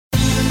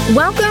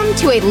Welcome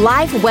to A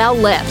Life Well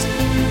Lived.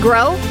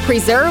 Grow,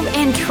 preserve,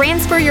 and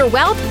transfer your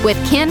wealth with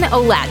Ken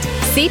Ouellette,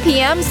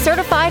 CPM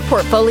Certified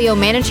Portfolio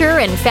Manager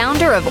and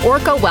founder of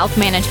Orca Wealth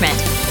Management.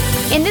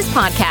 In this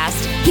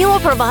podcast, he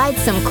will provide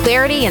some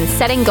clarity in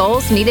setting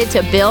goals needed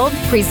to build,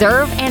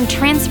 preserve, and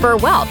transfer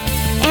wealth,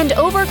 and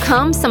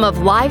overcome some of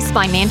life's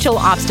financial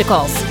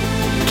obstacles.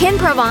 Ken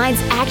provides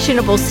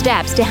actionable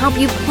steps to help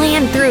you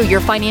plan through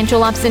your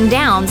financial ups and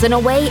downs in a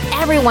way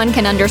everyone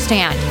can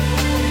understand.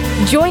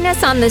 Join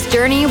us on this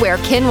journey where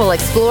Ken will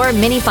explore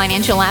many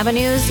financial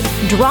avenues,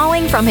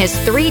 drawing from his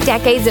 3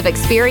 decades of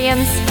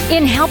experience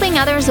in helping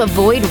others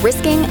avoid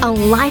risking a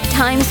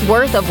lifetime's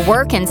worth of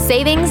work and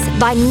savings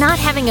by not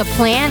having a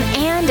plan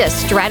and a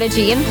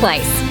strategy in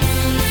place.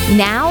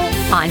 Now,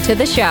 on to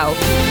the show.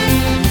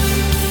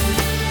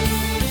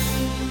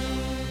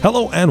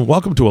 Hello and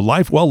welcome to A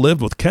Life Well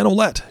Lived with Ken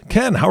Ouellette.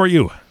 Ken, how are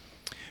you?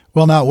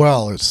 Well, not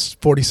well. It's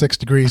 46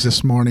 degrees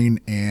this morning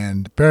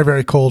and very,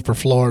 very cold for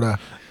Florida.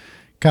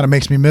 Kind of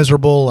makes me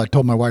miserable. I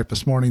told my wife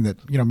this morning that,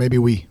 maybe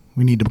we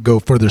need to go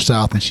further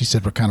south, and she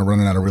said we're kind of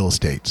running out of real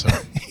estate. So,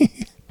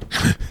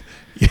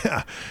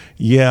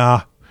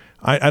 Yeah.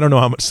 I don't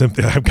know how much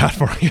sympathy I've got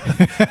for you.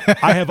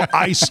 I have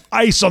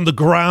ice on the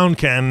ground,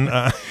 Ken.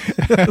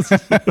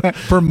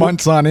 For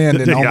months on end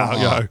in Omaha.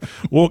 Yeah.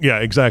 Well, yeah,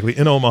 exactly.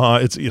 In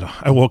Omaha, it's,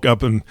 I woke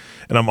up and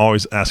I'm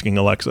always asking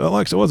Alexa,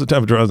 what's the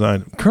temperature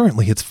outside?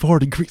 Currently, it's 4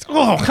 degrees.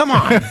 Oh, come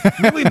on.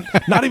 Really?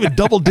 Not even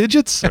double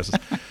digits?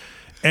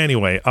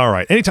 Anyway, all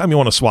right. Anytime you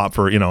want to swap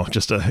for,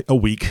 just a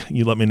week,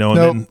 you let me know.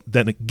 And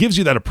then it gives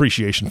you that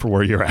appreciation for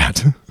where you're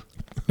at.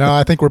 No,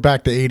 I think we're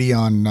back to 80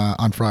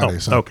 on Friday.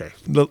 So. Okay.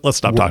 Let's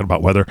stop talking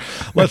about weather.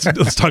 Let's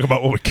talk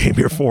about what we came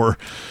here for.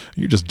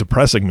 You're just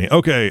depressing me.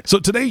 Okay. So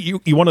today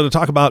you wanted to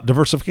talk about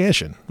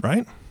diversification,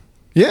 right?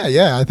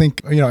 Yeah. I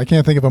think, I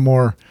can't think of a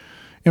more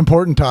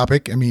important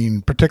topic. I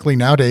mean, particularly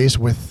nowadays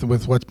with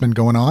what's been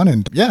going on.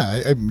 And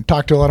I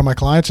talked to a lot of my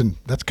clients, and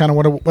that's kind of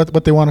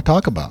what they want to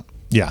talk about.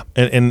 Yeah.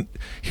 And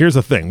here's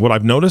the thing. What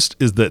I've noticed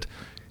is that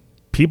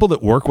people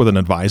that work with an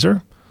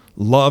advisor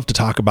love to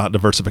talk about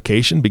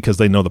diversification because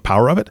they know the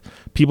power of it.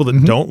 People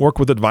that don't work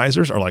with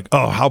advisors are like,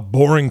 oh, how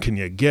boring can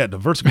you get?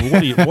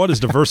 What is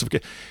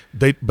diversification?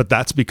 But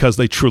that's because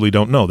they truly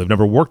don't know. They've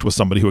never worked with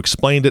somebody who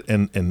explained it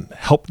and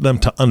helped them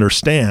to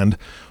understand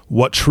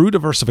what true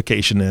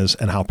diversification is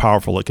and how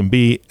powerful it can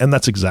be. And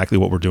that's exactly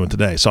what we're doing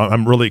today. So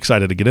I'm really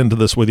excited to get into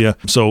this with you.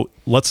 So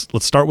let's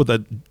start with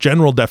a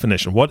general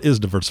definition. What is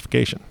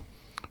diversification?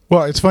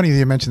 Well, it's funny that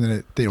you mentioned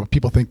that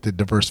people think that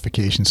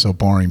diversification is so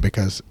boring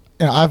because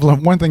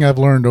one thing I've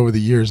learned over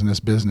the years in this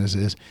business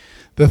is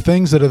the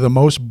things that are the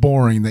most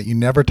boring that you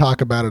never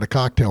talk about at a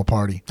cocktail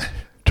party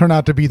turn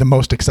out to be the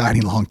most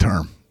exciting long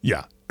term.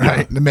 Yeah.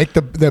 Right.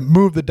 That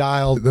move the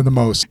dial the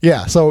most.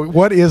 Yeah. So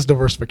what is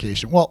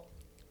diversification? Well,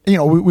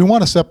 we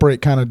want to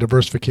separate kind of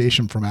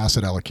diversification from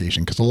asset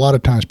allocation because a lot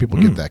of times people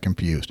get that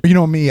confused.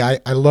 Me, I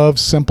love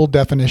simple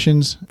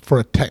definitions for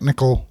a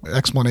technical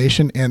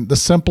explanation. And the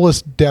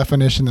simplest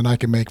definition that I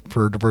can make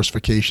for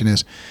diversification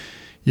is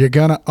you're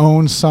going to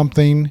own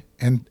something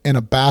in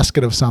a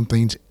basket of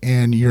somethings,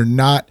 and you're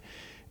not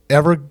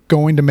ever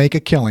going to make a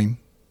killing,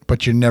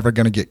 but you're never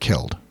going to get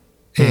killed.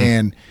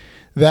 And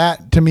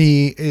that to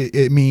me,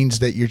 it means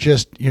that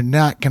you're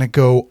not going to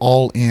go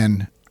all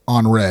in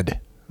on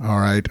red. All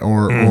right.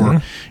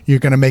 Or you're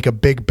going to make a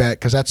big bet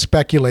because that's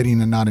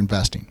speculating and not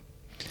investing.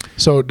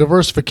 So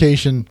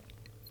diversification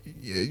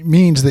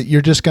means that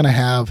you're just going to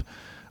have,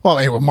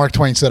 Mark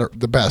Twain said it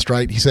the best,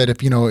 right? He said,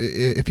 if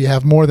you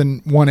have more than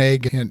one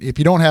egg, and if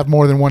you don't have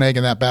more than one egg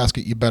in that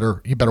basket, you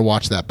better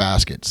watch that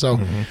basket. So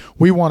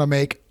we want to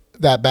make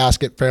that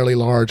basket fairly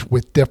large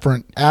with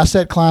different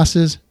asset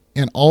classes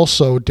and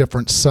also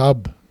different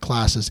sub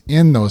classes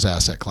in those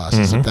asset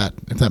classes, if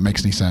that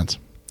makes any sense.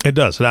 It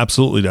does. It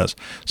absolutely does.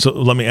 So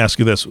let me ask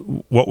you this.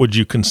 What would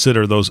you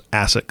consider those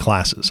asset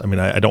classes? I mean,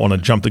 I don't want to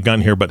jump the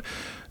gun here, but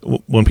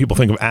when people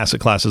think of asset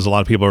classes, a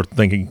lot of people are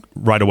thinking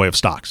right away of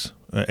stocks.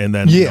 And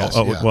then,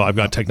 I've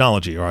got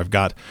technology or I've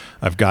got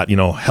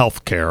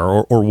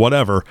healthcare or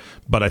whatever.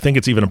 But I think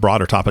it's even a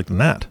broader topic than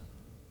that.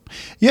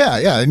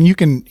 Yeah. And we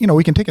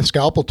can take a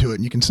scalpel to it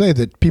and you can say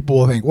that people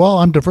will think, well,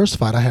 I'm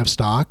diversified. I have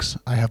stocks,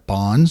 I have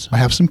bonds, I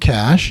have some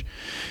cash,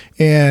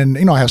 and,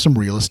 I have some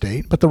real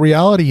estate. But the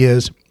reality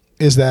is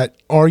that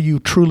are you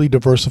truly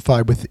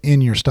diversified within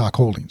your stock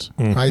holdings,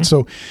 right?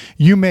 So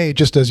you may,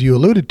 just as you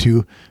alluded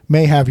to,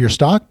 may have your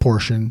stock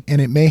portion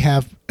and it may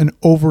have an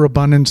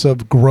overabundance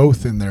of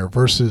growth in there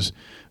versus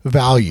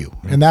value.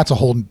 And that's a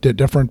whole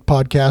different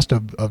podcast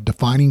of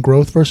defining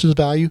growth versus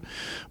value.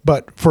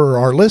 But for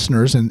our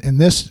listeners, in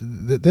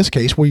this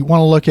case, we want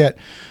to look at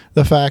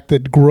the fact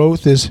that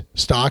growth is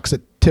stocks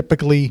that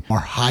typically are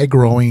high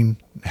growing,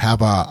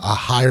 have a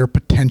higher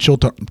potential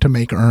to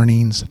make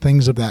earnings,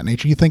 things of that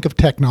nature. You think of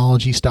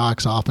technology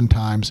stocks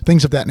oftentimes,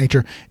 things of that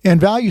nature. And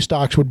value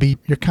stocks would be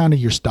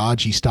your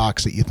stodgy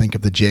stocks that you think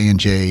of the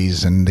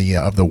J&Js and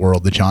of the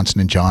world, the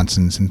Johnson &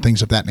 Johnsons and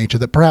things of that nature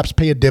that perhaps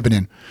pay a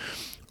dividend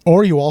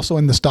Or you also,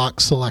 in the stock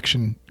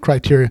selection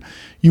criteria,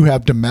 you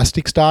have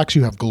domestic stocks,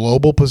 you have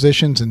global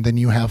positions, and then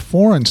you have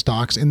foreign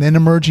stocks, and then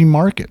emerging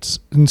markets.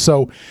 And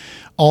so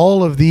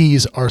all of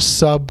these are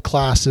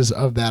subclasses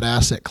of that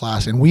asset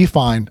class. And we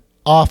find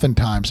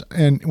oftentimes,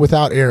 and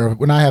without error,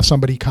 when I have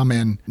somebody come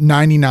in,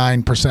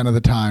 99% of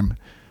the time,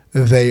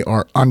 they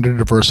are under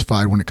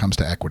diversified when it comes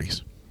to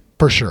equities.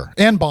 For sure.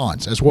 And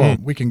bonds as well.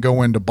 We can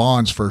go into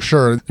bonds for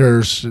sure.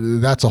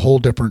 That's a whole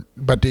different,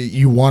 but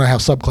you want to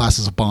have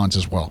subclasses of bonds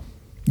as well.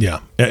 Yeah.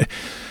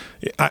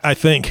 I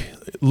think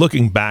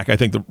looking back, I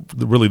think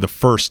really the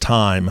first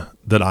time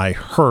that I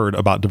heard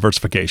about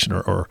diversification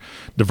or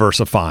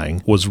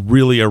diversifying was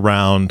really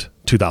around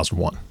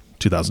 2001,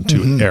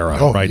 2002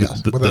 era, right?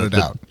 Yes, without a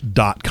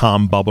doubt.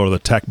 .com bubble or the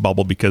tech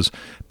bubble, because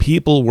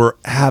people were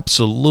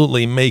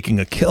absolutely making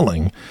a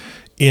killing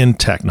in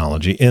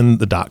technology, in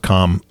the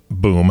 .com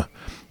boom,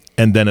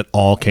 and then it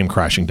all came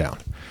crashing down.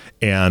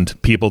 And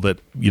people that,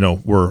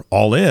 were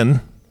all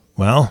in,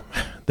 well,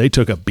 they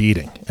took a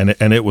beating, and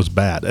it was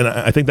bad. And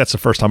I think that's the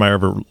first time I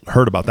ever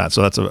heard about that.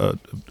 So that's a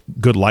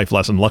good life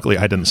lesson. Luckily,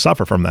 I didn't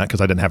suffer from that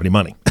because I didn't have any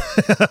money.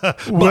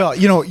 Well,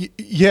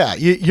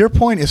 your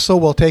point is so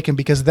well taken,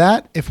 because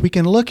that, if we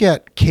can look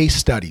at case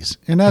studies,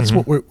 and that's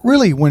what we're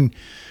really, when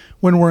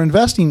we're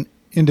investing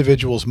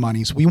individuals'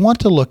 monies, we want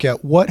to look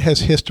at what has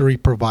history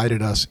provided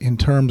us in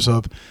terms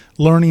of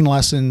learning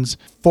lessons,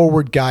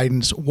 forward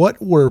guidance. What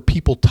were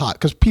people taught?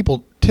 Because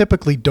people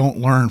typically don't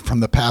learn from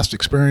the past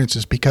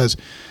experiences because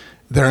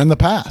they're in the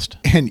past.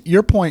 And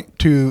your point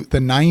to the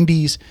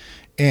 90s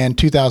and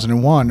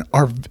 2001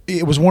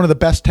 it was one of the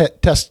best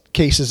test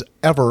cases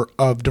ever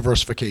of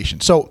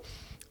diversification. So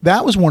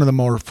that was one of the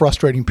more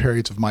frustrating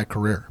periods of my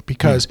career,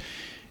 because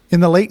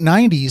in the late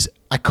 90s,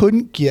 I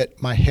couldn't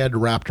get my head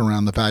wrapped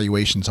around the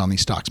valuations on these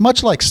stocks,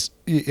 much like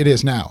it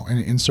is now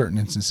in certain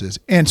instances.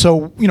 And so,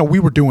 we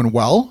were doing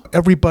well.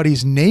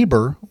 Everybody's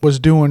neighbor was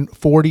doing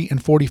 40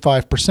 and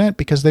 45%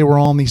 because they were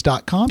all in these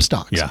 .com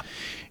stocks. Yeah.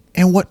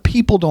 And what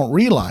people don't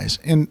realize,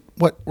 and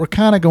what we're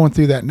kind of going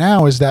through that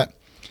now, is that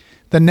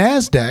the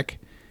NASDAQ,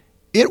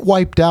 it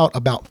wiped out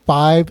about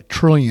 $5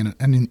 trillion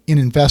in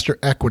investor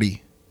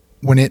equity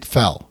when it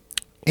fell.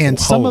 And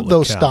some of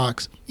those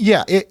stocks,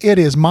 it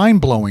is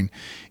mind-blowing.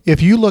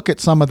 If you look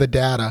at some of the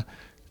data,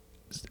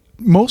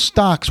 most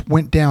stocks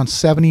went down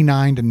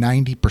 79 to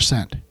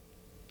 90% in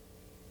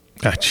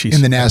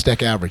the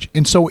NASDAQ average.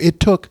 And so it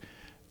took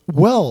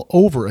well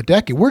over a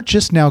decade. We're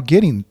just now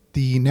getting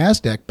the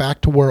NASDAQ back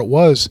to where it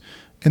was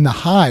in the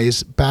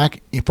highs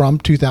back from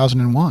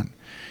 2001.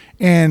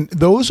 And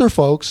those are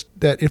folks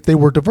that, if they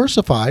were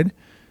diversified,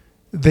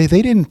 they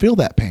didn't feel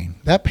that pain.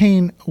 That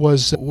pain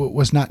was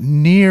not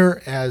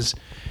near as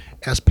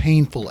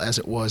painful as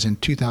it was in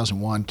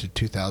 2001 to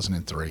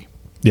 2003.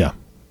 Yeah.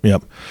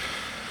 Yep.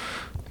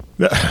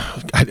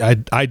 I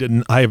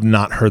have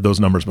not heard those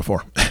numbers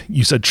before.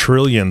 You said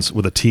trillions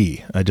with a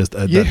T.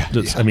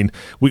 I mean,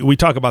 we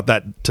talk about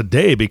that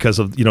today because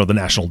of, the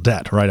national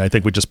debt, right? I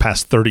think we just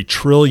passed 30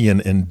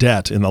 trillion in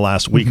debt in the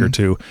last week or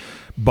two,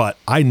 but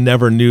I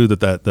never knew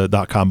that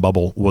the .com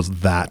bubble was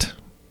that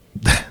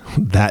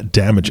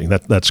damaging.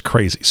 That's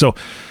crazy. So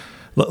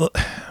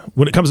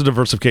when it comes to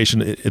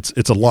diversification,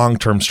 it's a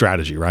long-term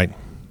strategy, right?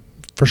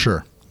 For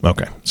sure.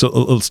 Okay. So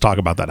let's talk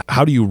about that.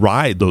 How do you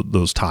ride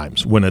those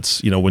times when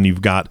it's, when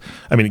you've got,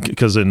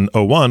 because in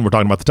 01, we're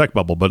talking about the tech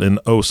bubble, but in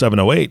 07,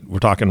 08, we're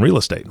talking real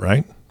estate,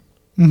 right?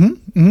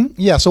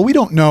 Yeah. So we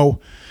don't know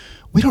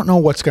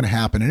what's going to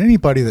happen. And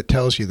anybody that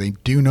tells you they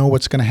do know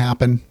what's going to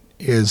happen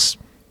is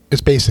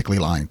basically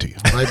lying to you,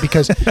 right?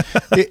 Because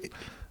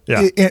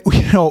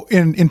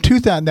in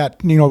 2000,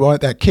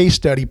 that case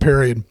study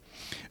period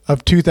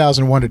of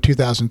 2001 to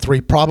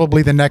 2003,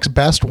 probably the next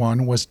best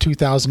one was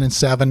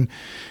 2007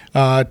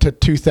 to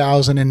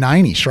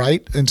 2009-ish,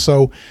 right? And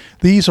so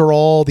these are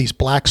all these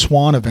black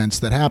swan events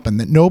that happen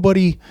that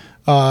nobody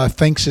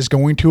thinks is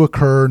going to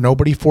occur,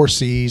 nobody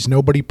foresees,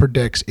 nobody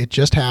predicts. It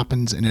just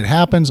happens, and it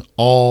happens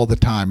all the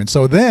time. And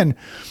so then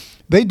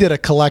they did a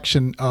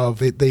collection of,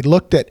 they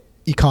looked at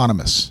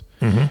economists.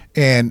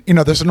 And,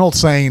 there's an old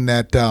saying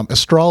that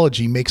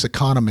astrology makes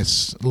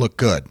economists look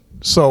good.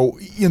 So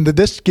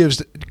this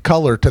gives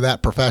color to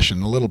that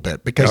profession a little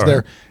bit, because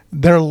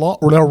they're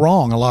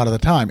wrong a lot of the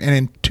time. And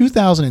in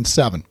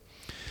 2007,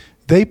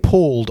 they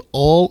polled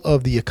all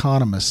of the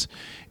economists,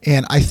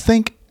 and I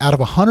think out of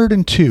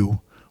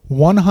 102,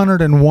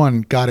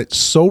 101 got it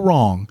so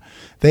wrong.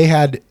 They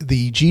had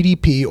the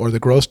GDP, or the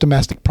gross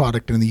domestic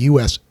product, in the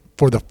U.S.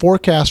 for the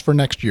forecast for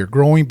next year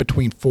growing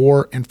between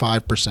 4 and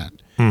 5%.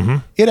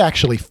 It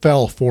actually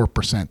fell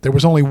 4%. There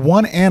was only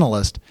one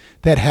analyst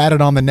that had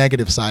it on the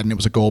negative side, and it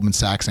was a Goldman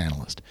Sachs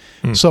analyst.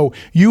 So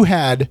you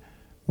had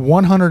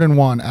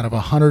 101 out of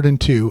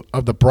 102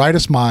 of the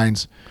brightest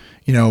minds,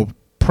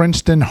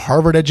 Princeton,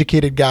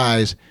 Harvard-educated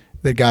guys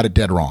that got it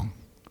dead wrong.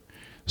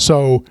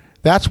 So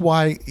that's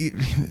why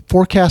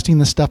forecasting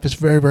this stuff is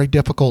very, very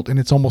difficult, and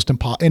it's almost and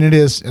it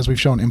is, as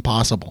we've shown,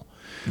 impossible.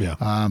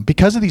 Yeah.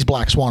 Because of these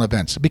black swan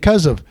events,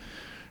 because of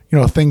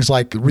things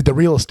like the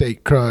real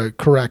estate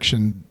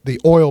correction, the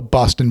oil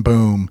bust and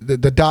boom,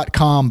 the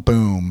 .com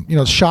boom,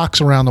 shocks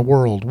around the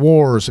world,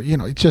 wars,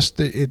 it's just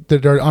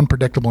they're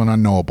unpredictable and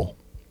unknowable.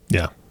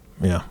 Yeah.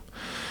 Yeah.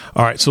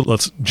 All right. So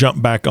let's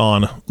jump back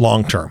on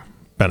long-term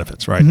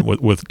benefits, right?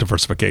 With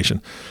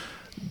diversification.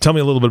 Tell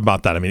me a little bit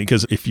about that. I mean,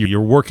 because if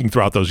you're working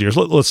throughout those years,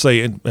 let's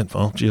say,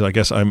 I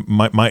guess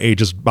my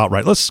age is about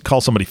right. Let's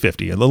call somebody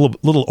 50, a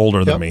little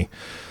older than me.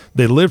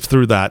 They lived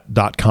through that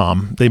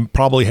 .com. They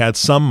probably had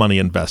some money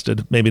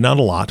invested, maybe not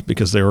a lot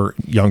because they were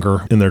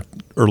younger, in their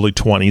early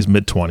 20s,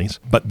 mid 20s.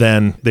 But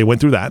then they went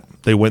through that.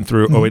 They went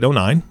through 08,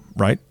 09,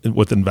 right,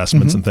 with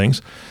investments and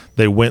things.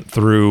 They went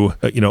through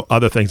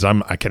other things I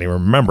can't even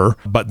remember.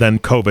 But then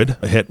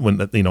COVID hit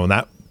when and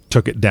that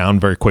took it down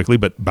very quickly,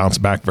 but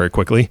bounced back very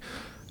quickly.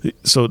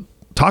 So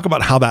talk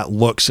about how that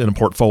looks in a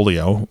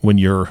portfolio when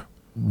you're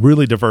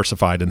really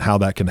diversified and how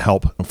that can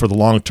help for the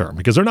long term,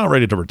 because they're not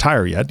ready to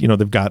retire yet.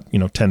 They've got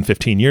 10,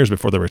 15 years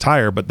before they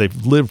retire, but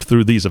they've lived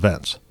through these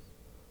events.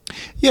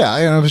 Yeah,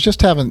 I was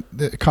just having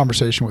a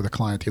conversation with a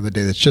client the other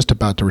day that's just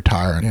about to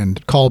retire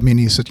and called me and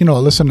he said,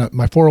 listen,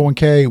 my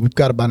 401k, we've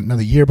got about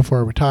another year before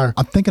I retire.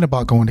 I'm thinking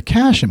about going to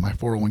cash in my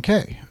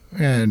 401k.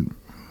 And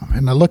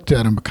I looked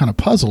at him kind of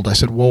puzzled. I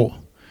said, well,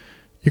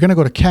 you're going to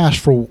go to cash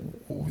for,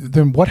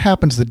 then what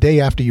happens the day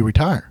after you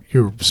retire?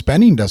 Your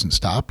spending doesn't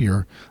stop.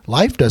 Your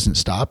life doesn't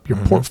stop. Your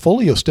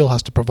portfolio still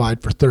has to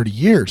provide for 30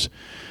 years.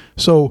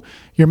 So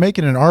you're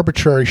making an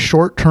arbitrary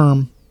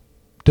short-term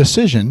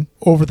decision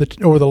over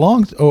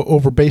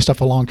based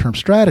off a long-term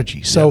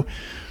strategy. So,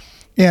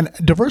 and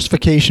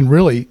diversification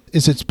really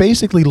it's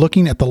basically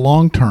looking at the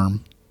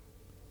long-term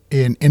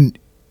and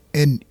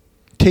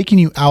taking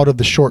you out of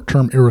the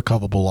short-term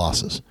irrecoverable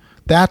losses.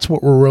 That's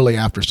what we're really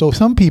after. So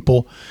some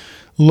people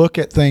look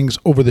at things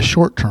over the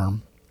short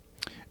term,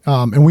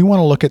 and we want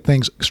to look at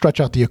things,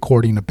 stretch out the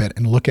accordion a bit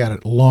and look at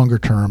it longer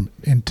term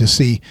and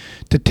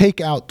to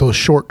take out those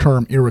short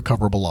term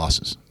irrecoverable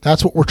losses.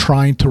 That's what we're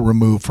trying to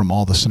remove from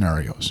all the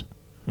scenarios.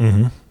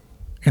 And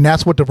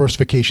that's what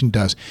diversification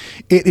does.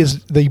 It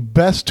is the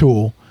best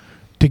tool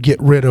to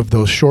get rid of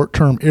those short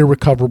term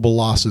irrecoverable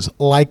losses,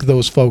 like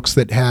those folks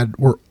that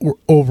were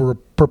over a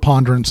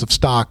preponderance of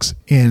stocks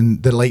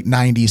in the late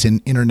 90s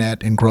in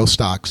internet and growth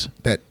stocks.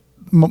 That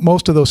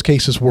most of those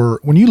cases were,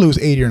 when you lose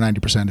 80 or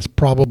 90%, it's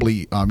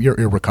probably you're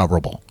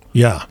irrecoverable.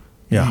 Yeah.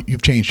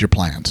 You've changed your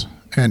plans.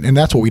 And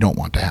that's what we don't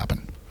want to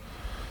happen.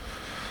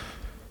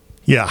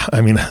 Yeah. I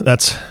mean,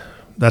 that's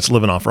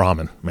living off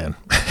ramen, man.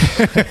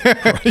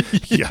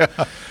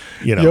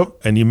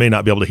 And you may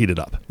not be able to heat it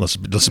up. Let's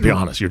be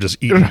honest. You're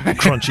just eating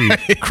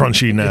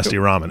crunchy, nasty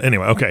ramen.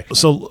 Anyway, okay.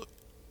 So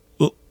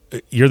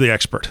you're the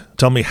expert.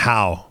 Tell me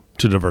how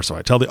to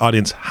diversify. Tell the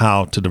audience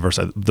how to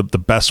diversify, the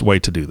best way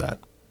to do that.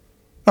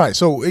 All right.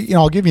 So,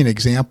 I'll give you an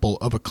example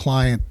of a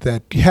client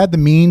that had the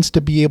means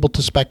to be able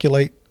to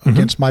speculate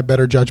against my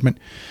better judgment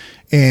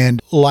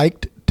and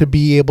liked to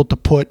be able to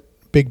put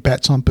big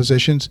bets on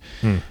positions.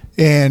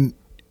 And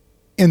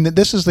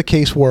this is the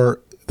case where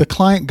the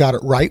client got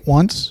it right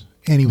once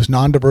and he was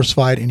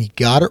non-diversified and he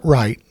got it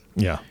right.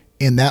 Yeah.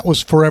 And that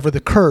was forever the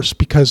curse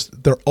because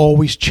they're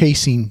always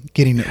chasing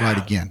getting it right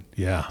again.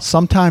 Yeah.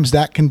 Sometimes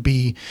that can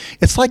be,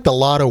 it's like the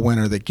lotto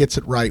winner that gets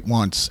it right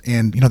once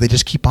and, they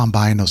just keep on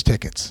buying those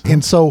tickets.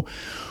 And so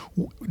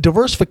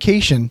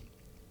diversification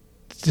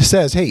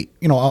says, hey,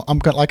 I'm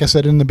like I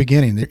said in the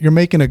beginning, you're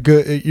making a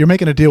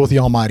deal with the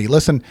Almighty.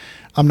 Listen,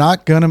 I'm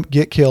not going to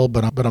get killed,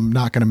 but I'm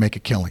not going to make a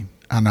killing.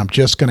 And I'm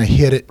just going to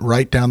hit it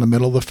right down the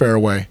middle of the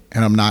fairway,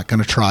 and I'm not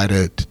going to try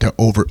to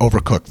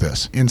overcook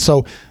this. And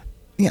so,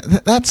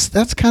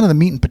 that's kind of the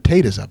meat and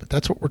potatoes of it.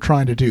 That's what we're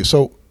trying to do.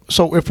 So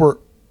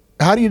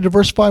how do you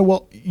diversify?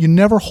 Well, you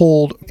never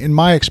hold, in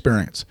my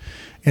experience,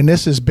 and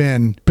this has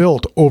been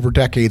built over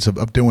decades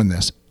of doing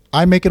this.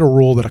 I make it a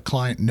rule that a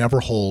client never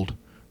hold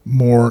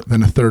more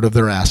than a third of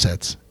their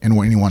assets in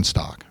any one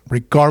stock,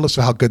 regardless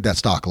of how good that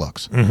stock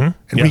looks.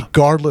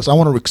 Regardless, I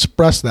want to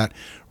express that,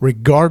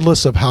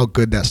 regardless of how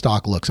good that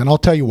stock looks. And I'll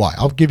tell you why.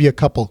 I'll give you a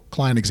couple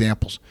client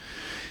examples.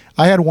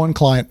 I had one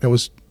client that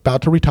was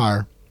about to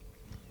retire,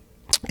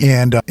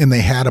 and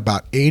they had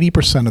about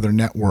 80% of their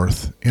net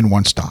worth in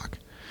one stock.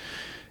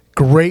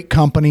 Great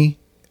company,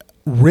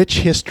 rich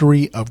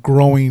history of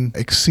growing,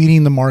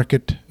 exceeding the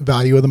market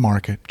value of the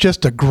market.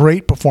 Just a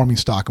great performing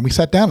stock. And we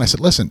sat down and I said,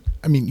 listen,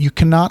 you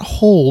cannot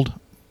hold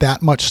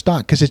that much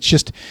stock because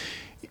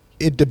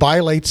it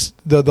violates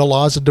the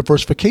laws of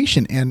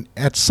diversification. And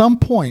at some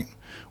point,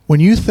 when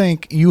you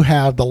think you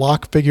have the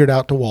lock figured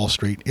out to Wall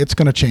Street, it's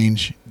going to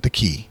change the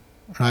key.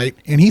 Right.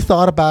 And he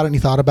thought about it. He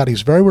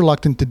was very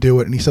reluctant to do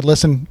it. And he said,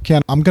 listen,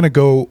 Ken, I'm going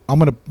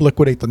to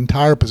liquidate the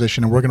entire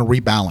position and we're going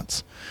to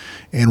rebalance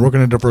and we're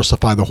going to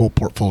diversify the whole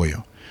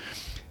portfolio.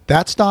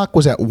 That stock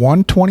was at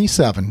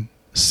 127.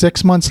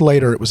 6 months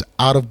later, it was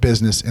out of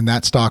business and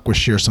that stock was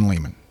Shearson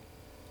Lehman.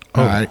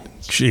 All right.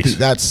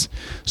 Jeez.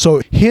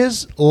 So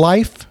his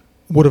life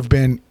would have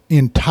been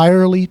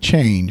entirely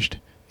changed.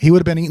 He would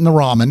have been eating the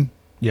ramen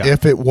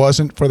if it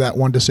wasn't for that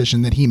one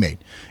decision that he made.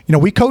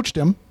 We coached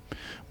him.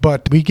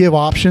 but we give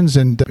options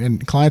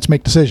and clients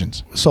make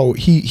decisions. So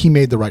he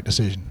made the right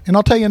decision. And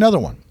I'll tell you another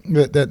one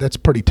that's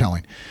pretty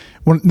telling.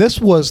 When this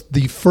was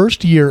the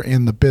first year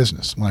in the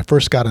business, when I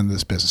first got into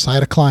this business, I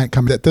had a client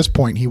come. At this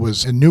point, he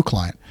was a new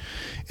client,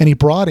 and he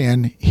brought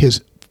in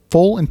his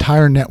full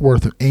entire net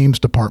worth of Ames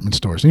department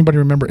stores. Anybody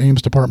remember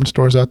Ames department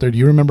stores out there? Do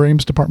you remember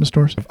Ames department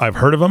stores? I've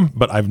heard of them,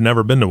 but I've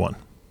never been to one.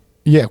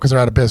 Yeah, because they're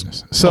out of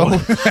business. So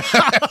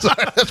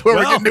that's what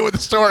we're going to do with the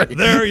story.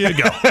 There you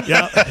go.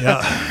 Yeah.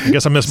 I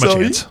guess I missed my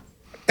chance.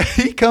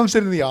 He comes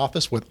into the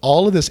office with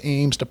all of this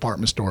Ames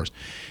department stores,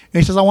 and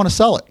he says, I want to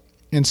sell it.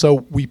 And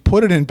so we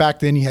put it in. Back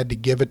then, you had to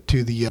give it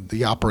to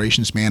the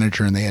operations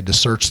manager, and they had to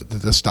search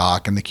the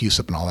stock and the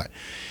QSIP and all that.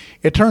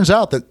 It turns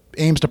out that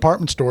Ames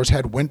department stores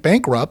had went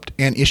bankrupt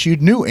and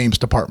issued new Ames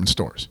department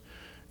stores.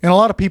 And a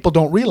lot of people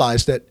don't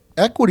realize that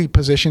equity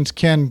positions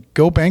can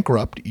go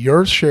bankrupt.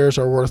 Your shares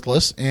are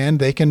worthless, and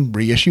they can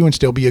reissue and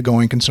still be a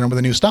going concern with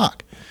a new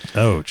stock.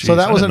 Oh, geez. So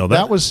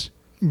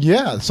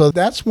so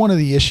that's one of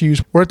the issues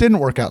where it didn't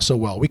work out so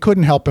well. We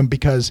couldn't help him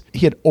because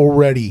he had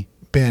already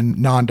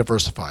been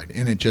non-diversified,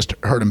 and it just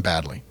hurt him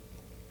badly.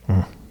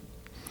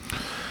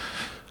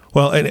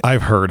 Well, and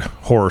I've heard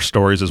horror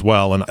stories as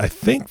well, and I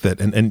think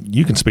that, and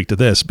you can speak to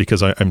this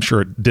because I'm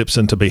sure it dips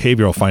into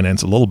behavioral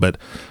finance a little bit,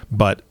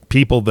 but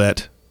people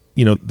that,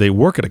 they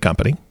work at a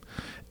company,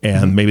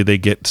 and maybe they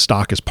get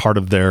stock as part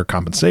of their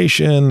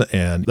compensation,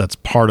 and that's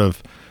part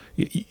of,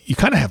 you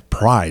kind of have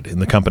pride in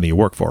the company you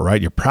work for, right?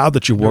 You're proud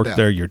that you work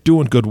there, you're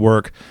doing good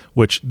work,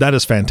 which that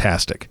is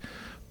fantastic,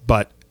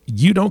 but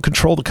you don't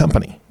control the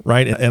company,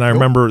 right? And I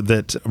remember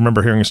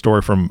hearing a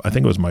story from, I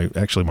think it was my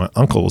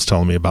uncle was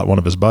telling me about one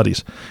of his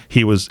buddies.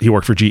 He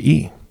worked for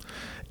GE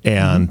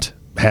and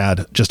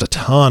had just a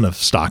ton of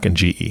stock in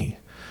GE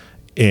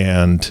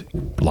and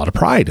a lot of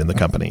pride in the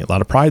company, a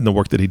lot of pride in the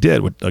work that he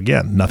did.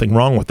 Again, nothing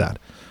wrong with that.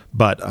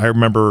 But I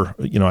remember,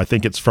 I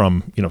think it's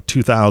from,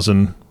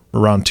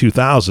 around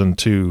 2000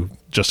 to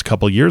just a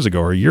couple of years ago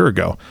or a year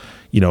ago,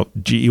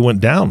 GE went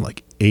down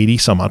like 80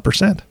 some odd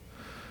percent.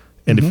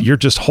 And if you're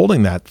just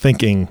holding that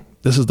thinking,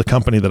 this is the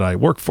company that I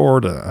work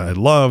for, that I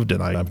loved,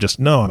 and I'm just,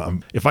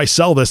 if I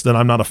sell this, then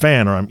I'm not a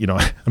fan, or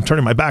I'm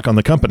turning my back on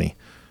the company.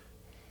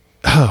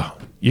 Oh,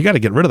 you got to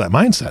get rid of that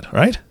mindset,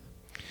 right?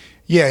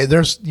 Yeah,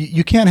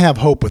 you can't have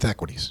hope with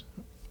equities,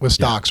 with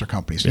stocks or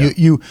companies.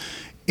 Yeah.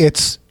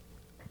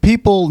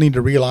 People need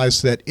to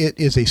realize that it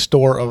is a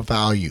store of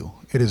value.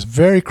 It is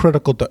very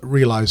critical to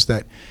realize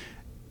that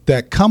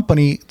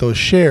company, those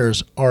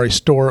shares are a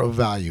store of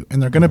value,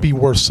 and they're going to be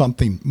worth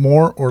something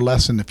more or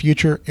less in the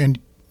future. And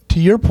to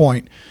your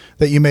point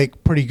that you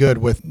make pretty good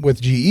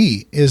with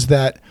GE is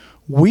that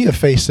we have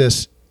faced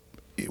this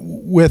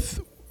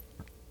with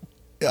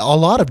a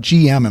lot of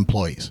GM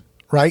employees,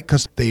 right?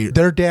 Because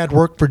their dad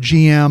worked for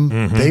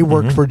GM, they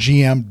worked for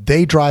GM,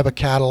 they drive a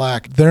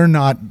Cadillac, they're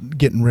not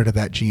getting rid of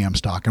that GM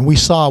stock. And we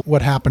saw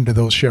what happened to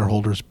those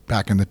shareholders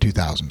back in the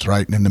 2000s,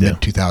 right? In the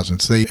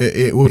mid-2000s.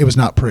 It was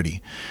not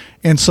pretty.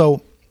 And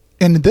so,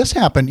 and this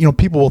happened,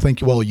 people will think,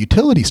 well,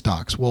 utility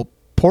stocks. Well,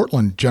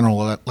 Portland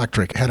General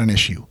Electric had an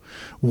issue.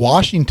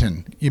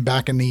 Washington,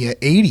 back in the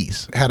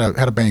 80s, had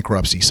a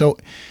bankruptcy. So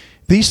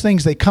these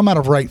things, they come out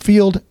of right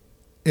field,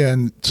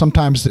 and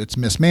sometimes it's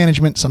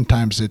mismanagement,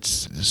 sometimes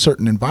it's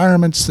certain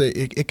environments.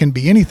 It can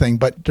be anything,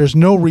 but there's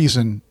no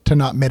reason to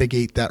not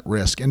mitigate that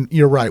risk. And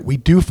you're right, we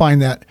do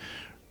find that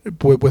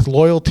with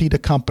loyalty to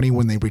company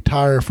when they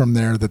retire from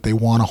there, that they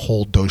want to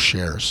hold those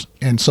shares.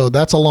 And so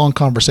that's a long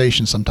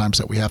conversation sometimes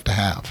that we have to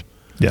have.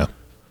 Yeah.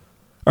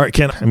 All right,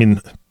 Ken,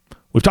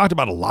 we've talked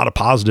about a lot of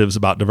positives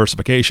about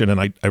diversification,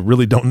 and I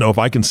really don't know if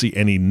I can see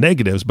any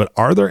negatives, but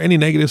are there any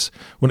negatives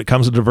when it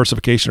comes to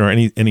diversification, or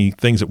any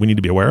things that we need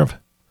to be aware of?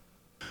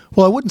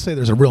 Well, I wouldn't say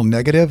there's a real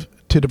negative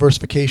to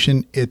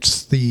diversification.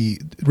 It's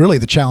really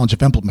the challenge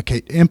of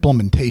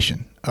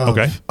implementation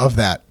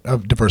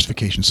of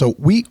diversification. So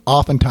we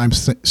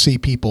oftentimes see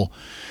people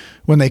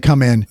when they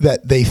come in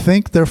that they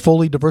think they're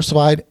fully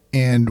diversified,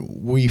 and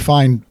we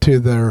find to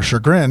their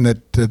chagrin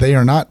that they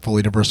are not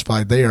fully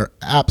diversified. They are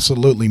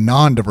absolutely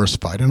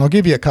non-diversified. And I'll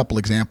give you a couple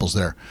examples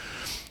there.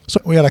 So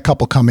we had a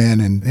couple come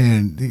in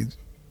and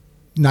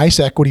nice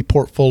equity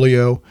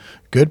portfolio,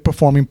 good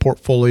performing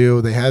portfolio.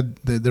 They had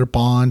their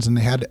bonds, and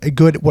they had a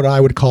good, what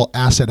I would call,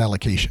 asset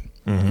allocation.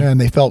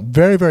 And they felt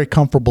very, very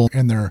comfortable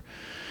in the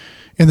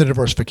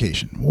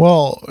diversification.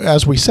 Well,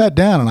 as we sat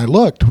down and I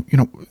looked,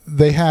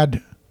 they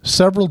had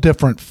several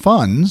different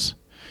funds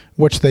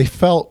which they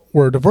felt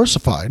were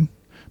diversified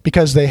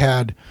because they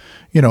had,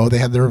 they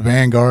had their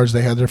Vanguards,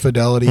 they had their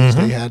Fidelities,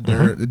 they had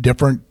their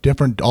different, they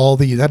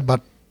had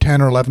about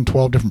 10 or 11,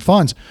 12 different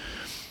funds.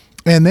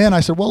 And then I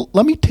said, well,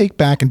 let me take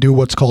back and do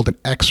what's called an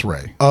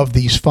X-ray of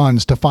these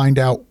funds to find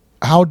out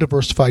how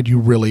diversified you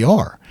really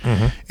are.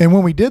 And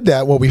when we did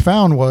that, what we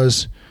found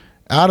was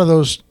out of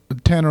those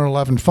 10 or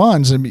 11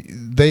 funds,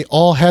 they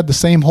all had the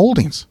same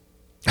holdings,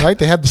 right?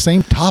 They had the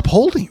same top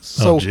holdings.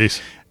 So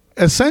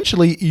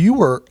essentially,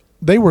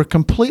 they were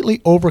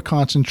completely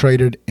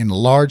over-concentrated in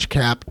large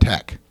cap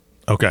tech.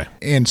 Okay.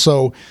 And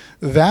so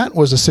that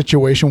was a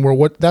situation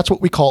where that's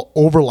what we call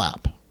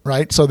overlap.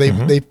 right? So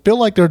they feel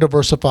like they're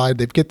diversified.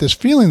 They get this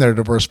feeling they're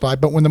diversified,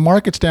 but when the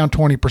market's down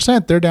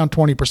 20%, they're down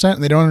 20%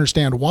 and they don't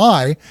understand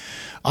why.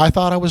 I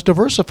thought I was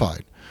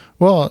diversified.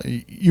 Well,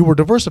 you were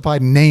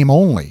diversified in name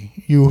only.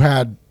 You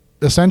had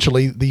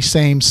essentially the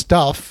same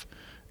stuff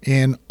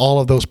in all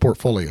of those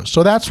portfolios.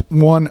 So that's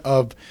one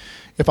of,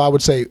 if I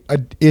would say,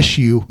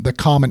 the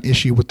common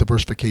issue with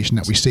diversification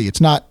that we see.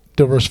 It's not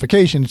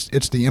diversification,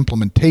 it's the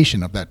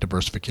implementation of that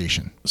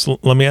diversification. So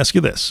let me ask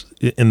you this.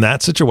 In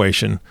that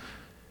situation,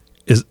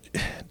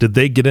 did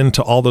they get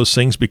into all those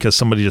things because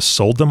somebody just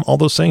sold them all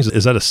those things?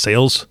 Is that a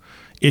sales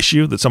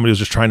issue that somebody was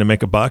just trying to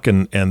make a buck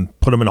and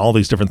put them in all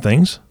these different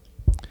things?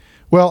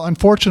 Well,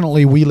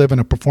 unfortunately, we live in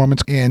a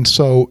performance, and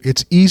so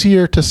it's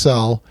easier to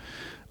sell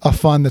a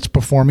fund that's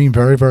performing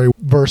very, very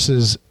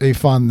versus a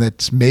fund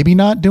that's maybe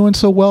not doing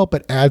so well,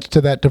 but adds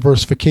to that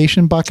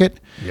diversification bucket.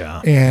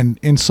 Yeah.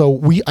 And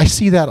so I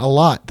see that a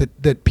lot,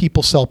 that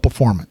people sell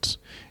performance.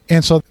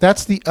 And so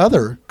that's the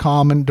other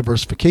common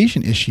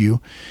diversification issue,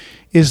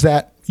 is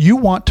that you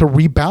want to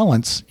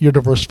rebalance your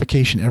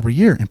diversification every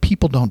year, and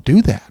people don't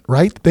do that,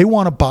 right? They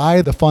want to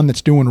buy the fund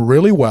that's doing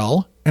really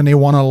well, and they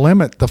want to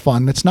limit the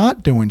fund that's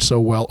not doing so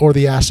well, or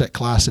the asset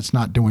class that's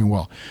not doing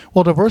well.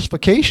 Well,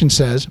 diversification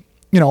says,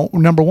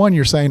 number one,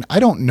 you're saying, I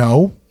don't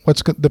know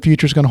what's the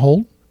future's going to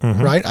hold,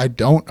 right? I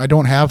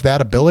don't have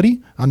that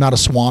ability. I'm not a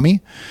Swami.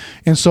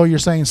 And so you're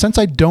saying, since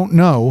I don't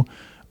know,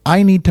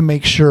 I need to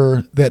make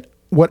sure that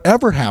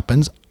whatever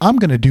happens, I'm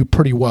going to do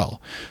pretty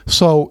well.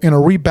 So in a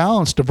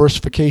rebalanced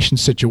diversification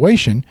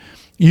situation,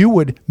 you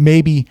would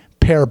maybe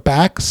pare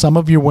back some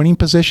of your winning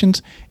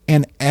positions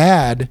and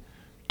add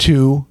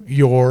to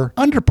your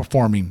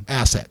underperforming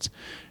assets.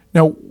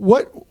 Now,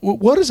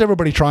 what is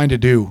everybody trying to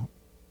do,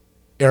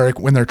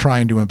 Eric, when they're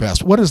trying to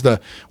invest? What's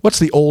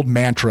the old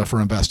mantra for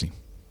investing?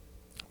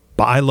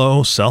 Buy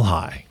low, sell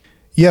high.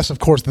 Yes, of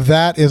course,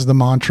 that is the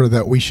mantra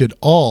that we should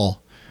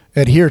all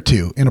adhere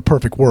to in a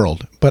perfect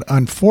world. But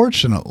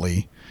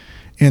unfortunately,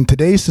 in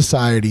today's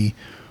society,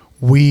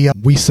 we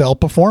sell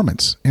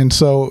performance. And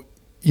so,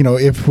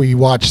 if we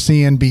watch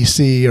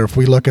CNBC, or if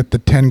we look at the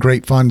 10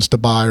 great funds to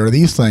buy, or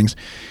these things,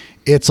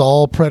 it's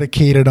all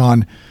predicated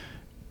on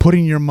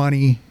putting your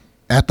money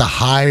at the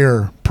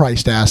higher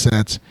priced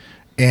assets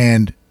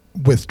and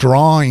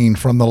withdrawing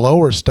from the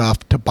lower stuff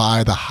to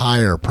buy the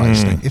higher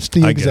price thing. It's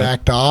the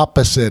exact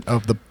opposite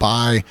of the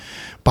buy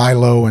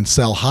low and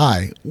sell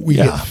high. We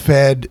get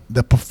fed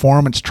the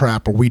performance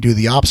trap, or we do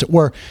the opposite,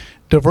 where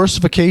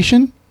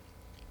diversification,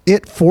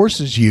 it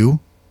forces you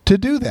to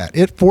do that.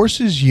 It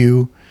forces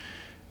you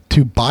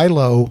to buy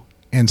low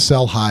and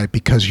sell high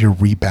because you're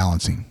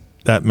rebalancing.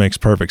 That makes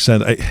perfect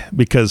sense.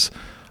 Because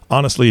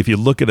honestly, if you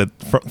look at it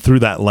through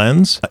that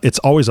lens, it's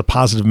always a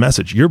positive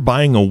message. You're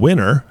buying a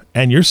winner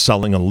and you're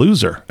selling a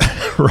loser,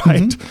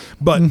 right?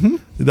 But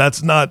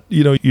that's not,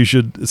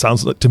 it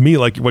sounds to me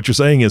like what you're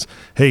saying is,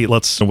 hey,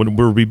 when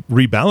we're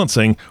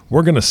rebalancing,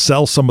 we're going to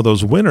sell some of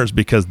those winners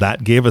because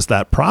that gave us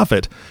that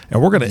profit.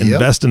 And we're going to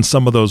invest in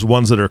some of those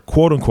ones that are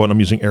quote unquote, I'm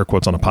using air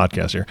quotes on a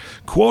podcast here,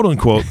 quote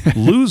unquote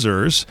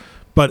losers.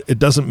 But it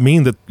doesn't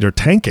mean that they're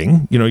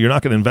tanking. You're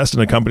not going to invest in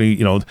a company,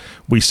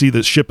 we see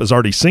the ship is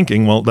already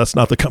sinking. Well, that's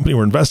not the company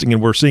we're investing in.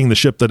 We're seeing the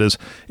ship that is,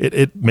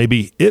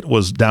 maybe it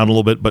was down a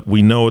little bit, but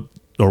we know it,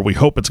 or we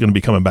hope it's going to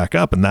be coming back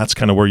up. And that's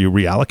kind of where you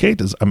reallocate.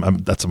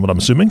 That's what I'm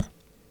assuming.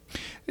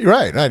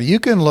 Right. You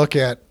can look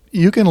at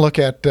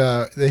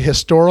the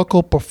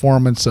historical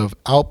performance of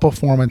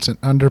outperformance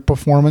and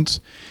underperformance,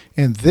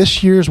 and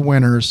this year's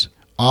winners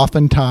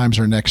oftentimes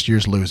are next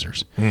year's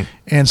losers.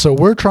 And so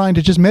we're trying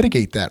to just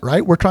mitigate that,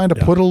 right? We're trying to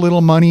put a little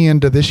money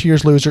into this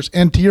year's losers.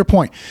 And to your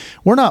point,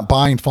 we're not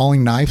buying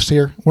falling knives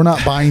here. We're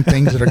not buying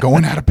things that are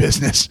going out of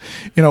business.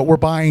 We're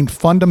buying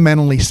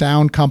fundamentally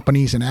sound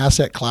companies and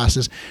asset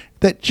classes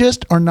that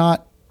just are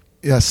not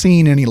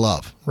seeing any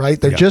love,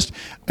 right? They're just,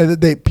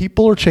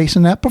 people are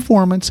chasing that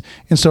performance.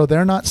 And so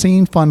they're not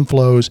seeing fund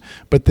flows.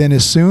 But then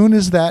as soon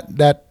as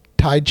that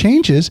tide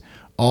changes,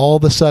 all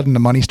of a sudden the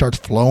money starts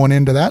flowing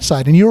into that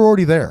side, and you're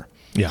already there.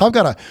 Yeah. I've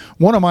got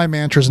one of my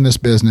mantras in this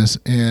business,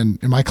 and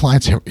my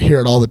clients hear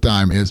it all the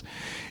time, is,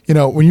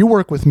 when you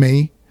work with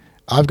me,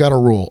 I've got a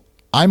rule.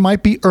 I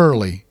might be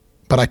early,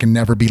 but I can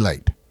never be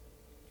late.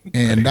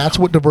 And that's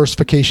what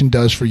diversification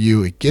does for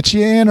you. It gets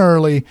you in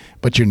early,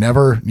 but you're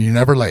never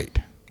late.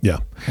 Yeah.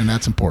 And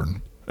that's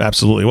important.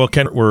 Absolutely. Well,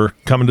 Ken, we're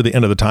coming to the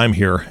end of the time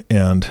here,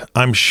 and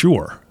I'm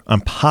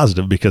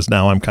positive, because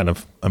now I'm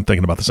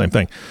thinking about the same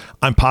thing.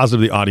 I'm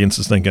positive the audience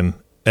is thinking,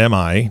 am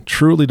I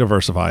truly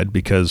diversified?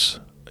 Because,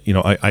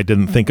 I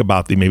didn't think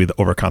about maybe the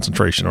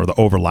overconcentration or the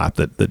overlap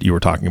that you were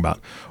talking about.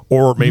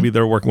 Or maybe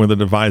they're working with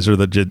an advisor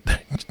that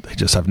they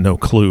just have no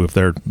clue if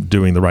they're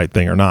doing the right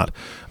thing or not,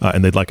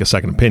 and they'd like a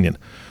second opinion.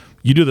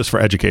 You do this for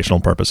educational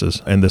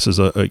purposes, and this is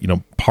a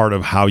part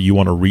of how you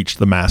want to reach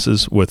the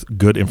masses with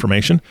good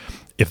information.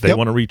 If they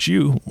want to reach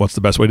you, what's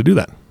the best way to do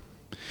that?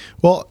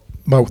 Well,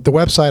 the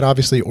website,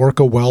 obviously,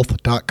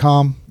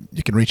 orcawealth.com.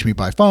 You can reach me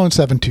by phone,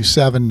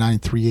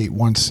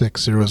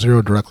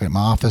 727-938-1600, directly at my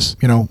office.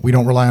 We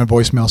don't rely on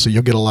voicemail, so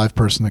you'll get a live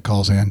person that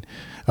calls in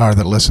or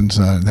that listens,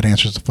 that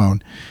answers the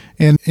phone.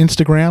 And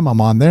Instagram, I'm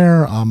on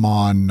there. I'm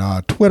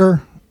on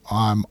Twitter.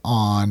 I'm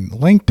on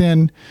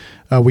LinkedIn.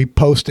 We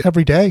post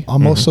every day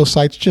on most of those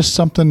sites, just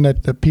something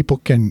that people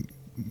can,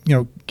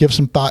 give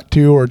some thought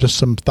to, or just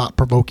some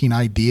thought-provoking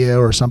idea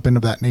or something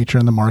of that nature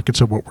in the markets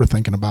of what we're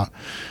thinking about.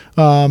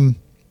 And,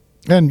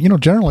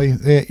 generally,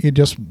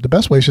 the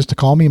best way is just to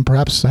call me and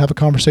perhaps have a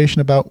conversation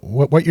about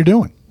what you're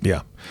doing.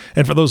 Yeah.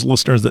 And for those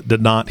listeners that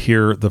did not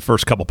hear the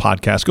first couple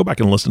podcasts, go back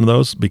and listen to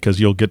those, because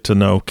you'll get to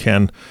know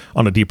Ken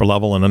on a deeper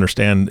level and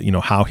understand,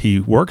 how he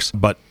works.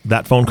 But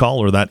that phone call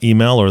or that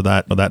email or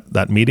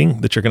that meeting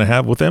that you're going to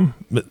have with him,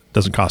 it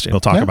doesn't cost you. He'll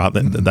talk about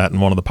that in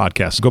one of the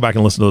podcasts. Go back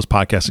and listen to those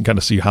podcasts and kind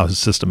of see how his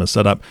system is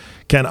set up.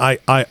 Ken,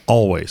 I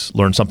always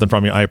learn something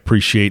from you. I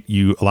appreciate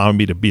you allowing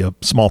me to be a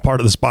small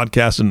part of this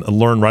podcast and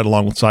learn right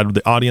alongside with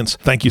the audience.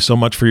 Thank you so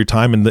much for your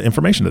time and the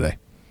information today.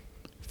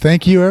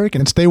 Thank you, Eric,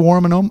 and stay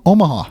warm in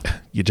Omaha.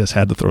 You just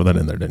had to throw that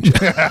in there, didn't you?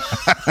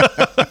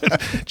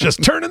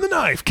 Just turning the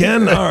knife,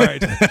 Ken. All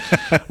right.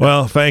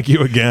 Well, thank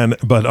you again.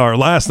 But our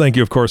last thank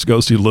you, of course,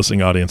 goes to the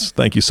listening audience.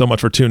 Thank you so much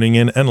for tuning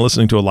in and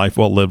listening to A Life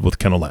Well Lived with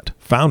Ken Ouellette,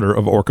 founder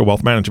of Orca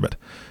Wealth Management.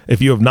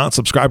 If you have not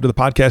subscribed to the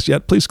podcast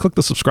yet, please click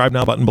the subscribe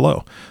now button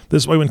below.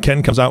 This way, when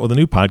Ken comes out with a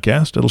new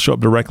podcast, it'll show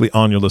up directly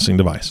on your listening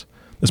device.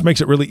 This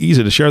makes it really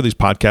easy to share these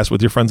podcasts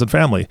with your friends and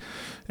family.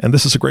 And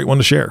this is a great one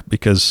to share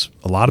because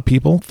a lot of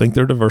people think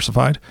they're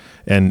diversified.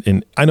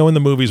 And I know in the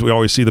movies, we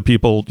always see the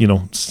people,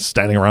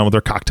 standing around with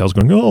their cocktails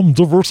going, oh, I'm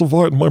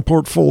diversified in my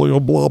portfolio,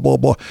 blah, blah,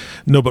 blah.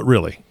 No, but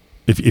really,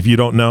 if you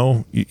don't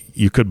know,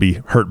 you could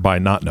be hurt by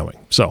not knowing.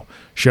 So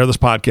share this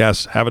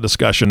podcast, have a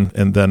discussion,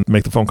 and then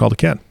make the phone call to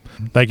Ken.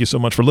 Thank you so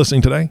much for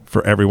listening today.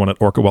 For everyone at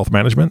Orca Wealth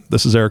Management,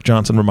 this is Eric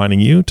Johnson reminding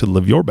you to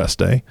live your best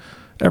day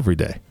every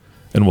day.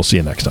 And we'll see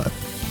you next time.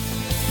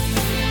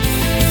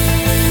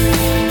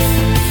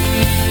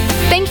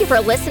 Thank you for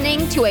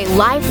listening to A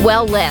Life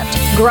Well Lived.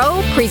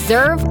 Grow,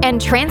 preserve,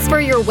 and transfer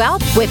your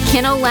wealth with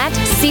Ken Ouellette,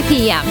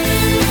 CPM.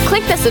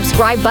 Click the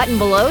subscribe button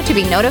below to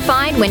be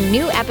notified when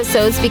new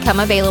episodes become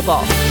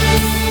available.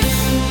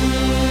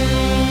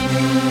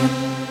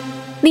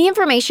 The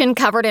information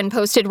covered and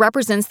posted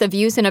represents the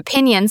views and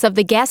opinions of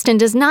the guest and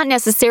does not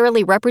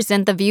necessarily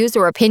represent the views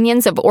or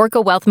opinions of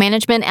Orca Wealth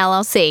Management,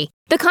 LLC.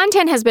 The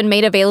content has been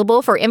made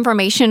available for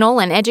informational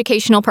and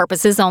educational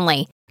purposes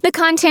only. The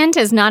content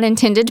is not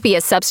intended to be a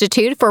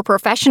substitute for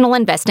professional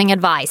investing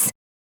advice.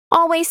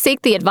 Always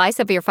seek the advice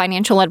of your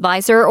financial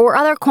advisor or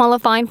other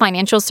qualified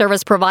financial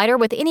service provider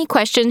with any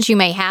questions you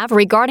may have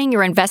regarding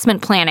your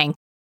investment planning.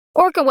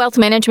 Orca Wealth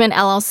Management,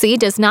 LLC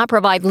does not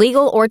provide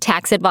legal or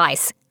tax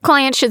advice.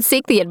 Clients should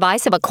seek the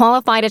advice of a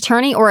qualified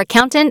attorney or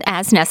accountant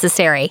as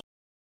necessary.